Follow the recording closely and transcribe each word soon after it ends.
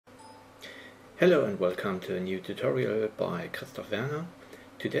Hello and welcome to a new tutorial by Christoph Werner.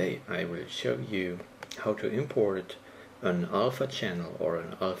 Today I will show you how to import an alpha channel or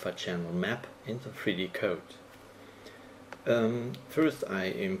an alpha channel map into 3D code. First I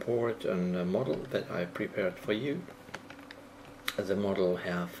import a model that I prepared for you. The model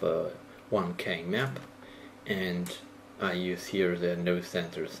have a 1K map, and I use here the no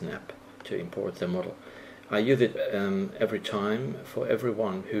center snap to import the model. I use it every time for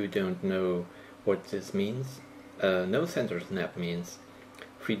everyone who don't know what this means. No center snap means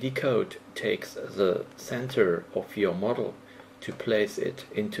 3D code takes the center of your model to place it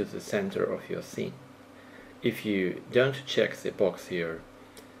into the center of your scene. If you don't check the box here,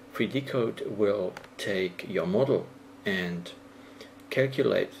 3D code will take your model and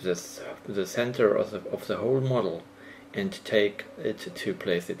calculate the center of the whole model and take it to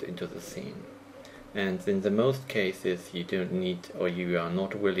place it into the scene. And in the most cases you don't need, or you are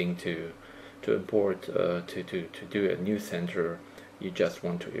not willing to import to do a new center. You just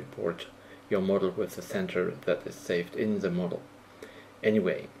want to import your model with the center that is saved in the model.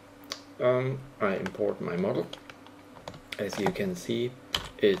 Anyway, I import my model. As you can see,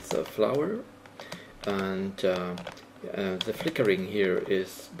 it's a flower, and the flickering here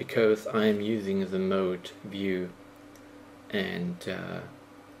is because I'm using the mode view and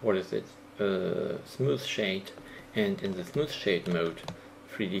smooth shade, and in the smooth shade mode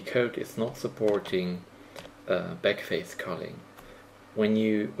 3D code is not supporting backface culling. When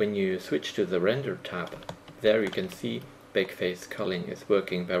you switch to the render tab, there you can see backface culling is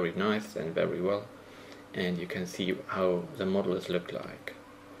working very nice and very well, and you can see how the models look like.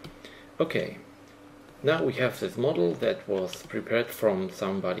 Okay, now we have this model that was prepared from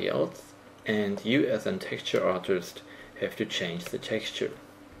somebody else, and you as a texture artist have to change the texture.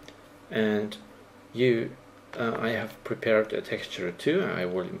 And I have prepared a texture too. I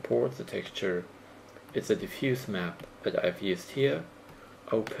will import the texture. It's a diffuse map that I've used here.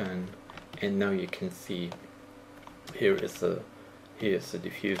 Open, and now you can see here's the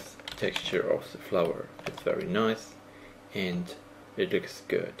diffuse texture of the flower. It's very nice and it looks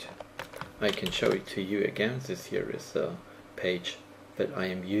good. I can show it to you again. This here is a page that I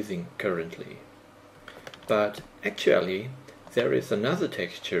am using currently. But actually there is another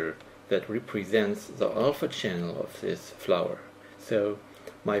texture that represents the alpha channel of this flower. So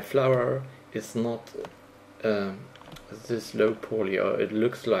my flower is not this low poly, or it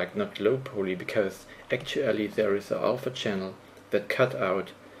looks like not low poly, because actually there is an alpha channel that cut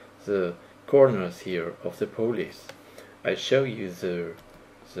out the corners here of the polys. I show you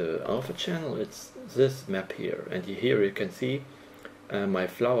the alpha channel. It's this map here, and here you can see my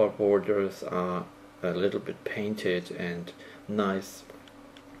flower borders are a little bit painted and nice,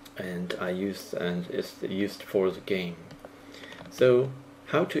 and is used for the game. So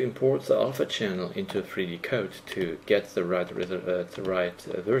how to import the alpha channel into 3D code to get the right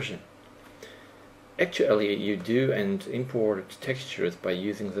version? Actually you do and import textures by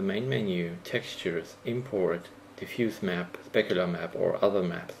using the main menu, textures, import, diffuse map, specular map or other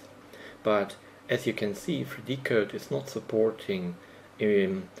maps. But as you can see, 3D code is not supporting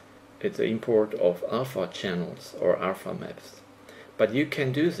the import of alpha channels or alpha maps. But you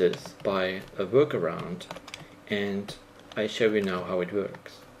can do this by a workaround, and I show you now how it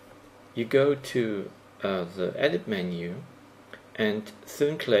works. You go to the edit menu and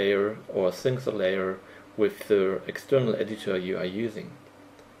sync layer, or sync the layer with the external editor you are using.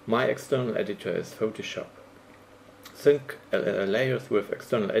 My external editor is Photoshop. Sync layers with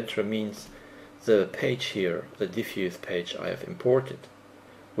external editor means the page here, the diffuse page I have imported,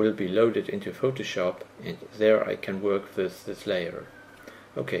 will be loaded into Photoshop, and there I can work with this layer.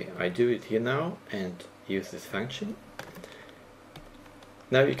 Okay, I do it here now and use this function.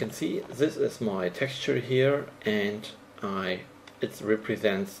 Now you can see this is my texture here, and it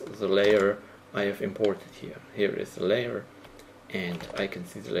represents the layer I have imported here. Here is the layer, and I can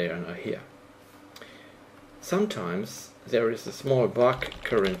see the layer now here. Sometimes there is a small bug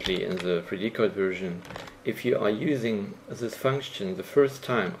currently in the 3D code version. If you are using this function the first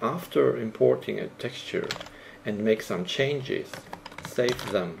time after importing a texture and make some changes,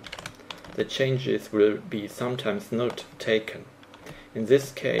 save them, the changes will be sometimes not taken. In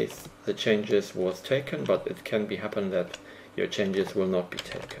this case the changes was taken, but it can be happen that your changes will not be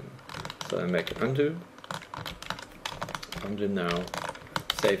taken. So I make undo now,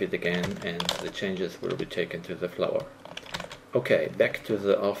 save it again, and the changes will be taken to the flower. Okay, back to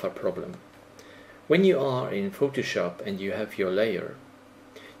the alpha problem. When you are in Photoshop and you have your layer,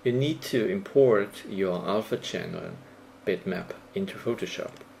 you need to import your alpha channel bitmap into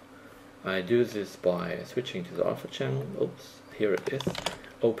Photoshop. I do this by switching to the alpha channel. Oops, here it is.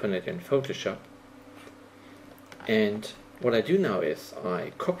 Open it in Photoshop, And what I do now is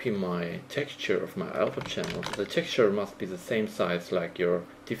I copy my texture of my alpha channel. The texture must be the same size like your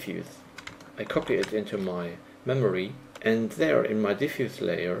diffuse. I copy it into my memory, and there in my diffuse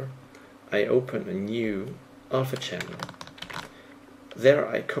layer I open a new alpha channel. There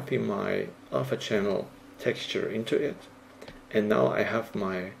I copy my alpha channel texture into it, and now I have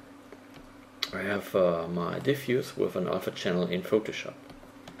my diffuse with an alpha channel in Photoshop.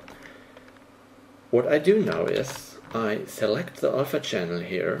 What I do now is I select the alpha channel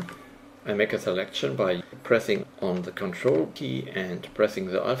here. I make a selection by pressing on the control key and pressing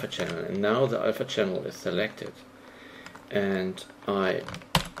the alpha channel, and now the alpha channel is selected. And I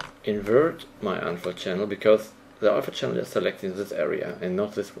invert my alpha channel because the alpha channel is selected in this area and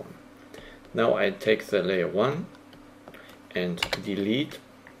not this one. Now I take the layer 1 and delete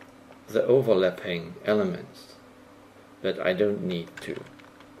the overlapping elements that I don't need to.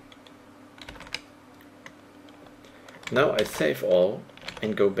 Now I save all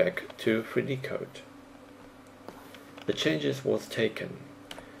and go back to 3D code. The changes was taken.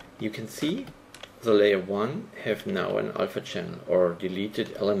 You can see the layer 1 have now an alpha channel or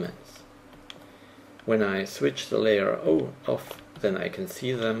deleted elements. When I switch the layer off, then I can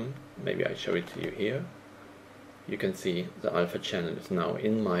see them. Maybe I show it to you here. You can see the alpha channel is now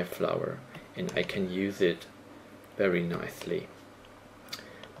in my flower and I can use it very nicely.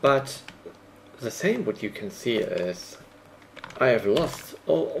 But the same what you can see is I have lost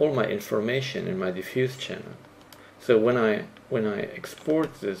all my information in my diffuse channel. So when I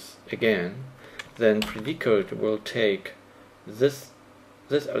export this again, then 3D code will take this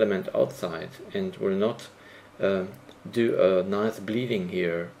element outside and will not do a nice bleeding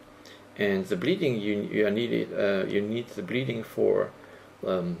here. And the bleeding you need the bleeding for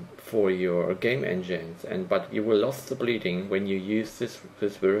your game engines, but you will lose the bleeding when you use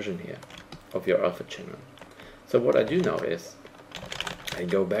this version here of your alpha channel. So what I do now is I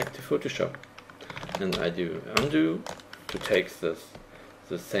go back to Photoshop and I do undo to take the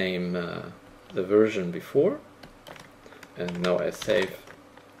same the version before, and now I save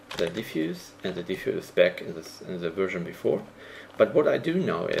the diffuse, and the diffuse is back in the version before. But what I do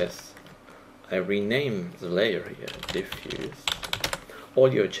now is I rename the layer here, diffuse.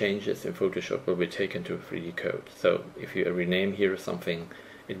 All your changes in Photoshop will be taken to 3D code. So if you rename here something,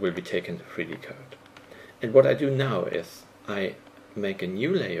 it will be taken to 3D code. And what I do now is I make a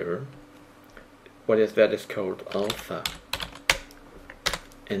new layer, that is called alpha.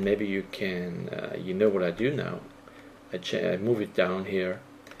 And maybe you can, you know what I do now. I move it down here.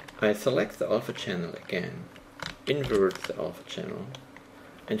 I select the alpha channel again, invert the alpha channel,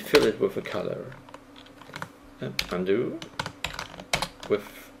 and fill it with a color. Undo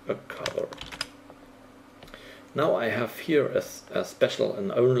with a color. Now I have here a special,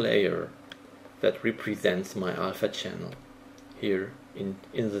 an own layer that represents my alpha channel here in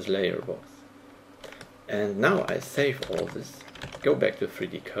this layer box. And now I save all this, go back to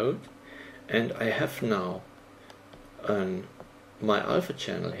 3D code, and I have now my alpha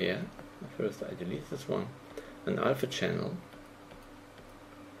channel here. First I delete this one, an alpha channel,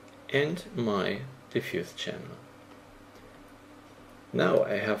 and my diffuse channel. Now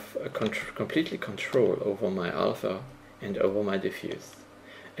I have a completely control over my alpha and over my diffuse.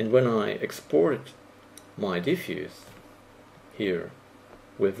 And when I export my diffuse here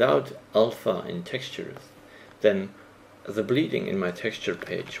without alpha in textures, then the bleeding in my texture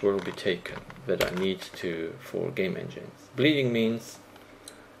page will be taken that I need to for game engines. Bleeding means,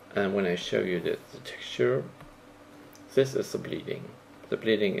 when I show you the texture, this is the bleeding. The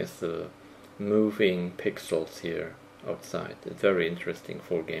bleeding is the moving pixels here outside. It's very interesting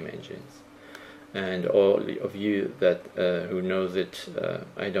for game engines. And all of you that who knows it,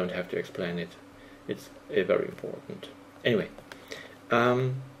 I don't have to explain it. It's very important. Anyway,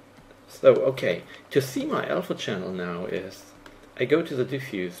 so okay, to see my alpha channel now is I go to the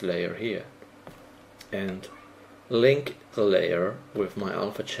diffuse layer here and link the layer with my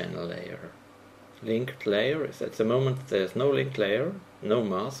alpha channel layer. Linked layer is, at the moment there's no linked layer, no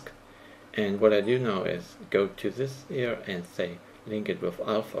mask, and what I do now is go to this here and say link it with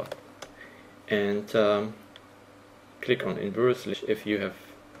alpha, and click on inverse. If you have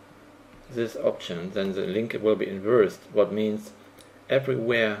this option, then the link will be inversed, what means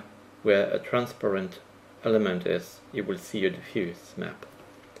everywhere where a transparent element is, you will see a diffuse map.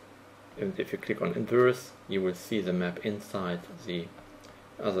 And if you click on inverse, you will see the map inside the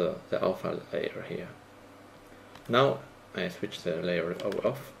alpha layer here. Now I switch the layer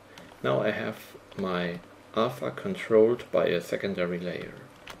off. Now I have my alpha controlled by a secondary layer.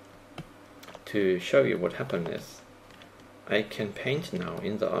 To show you what happened is, I can paint now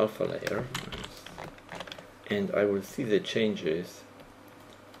in the alpha layer, and I will see the changes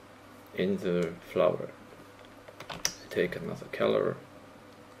in the flower. Take another color.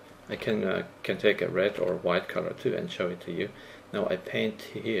 I can take a red or white color too and show it to you. Now I paint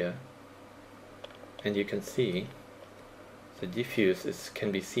here, and you can see the diffuse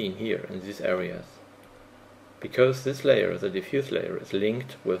can be seen here in these areas, because this layer, the diffuse layer, is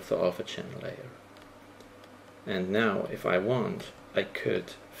linked with the alpha channel layer. And now if I want, I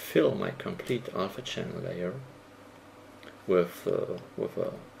could fill my complete alpha channel layer with a,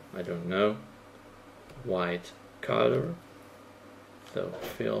 I don't know, white color. So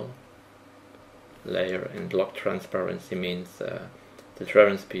fill layer, and lock transparency means the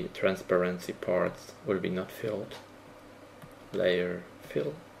transparency parts will be not filled. Layer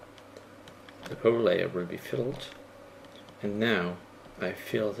fill. The whole layer will be filled. And now I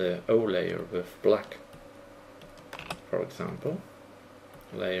fill the O layer with black. For example,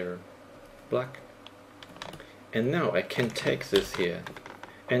 layer black. And now I can take this here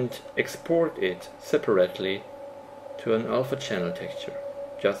and export it separately to an alpha channel texture,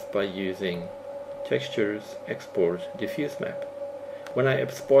 just by using textures, export diffuse map. When I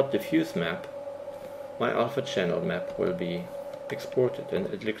export diffuse map, my alpha channel map will be exported, and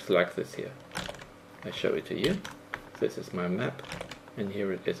it looks like this here. I show it to you. This is my map, and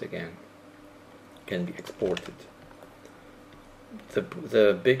here it is again. Can be exported.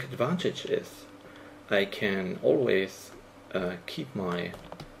 The big advantage is I can always keep my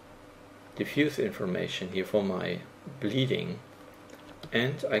diffuse information here for my bleeding,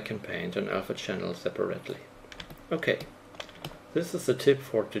 and I can paint an alpha channel separately. Okay, this is the tip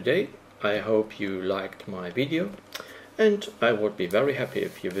for today. I hope you liked my video, and I would be very happy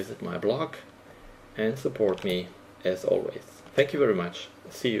if you visit my blog and support me as always. Thank you very much.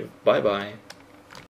 See you. Bye bye.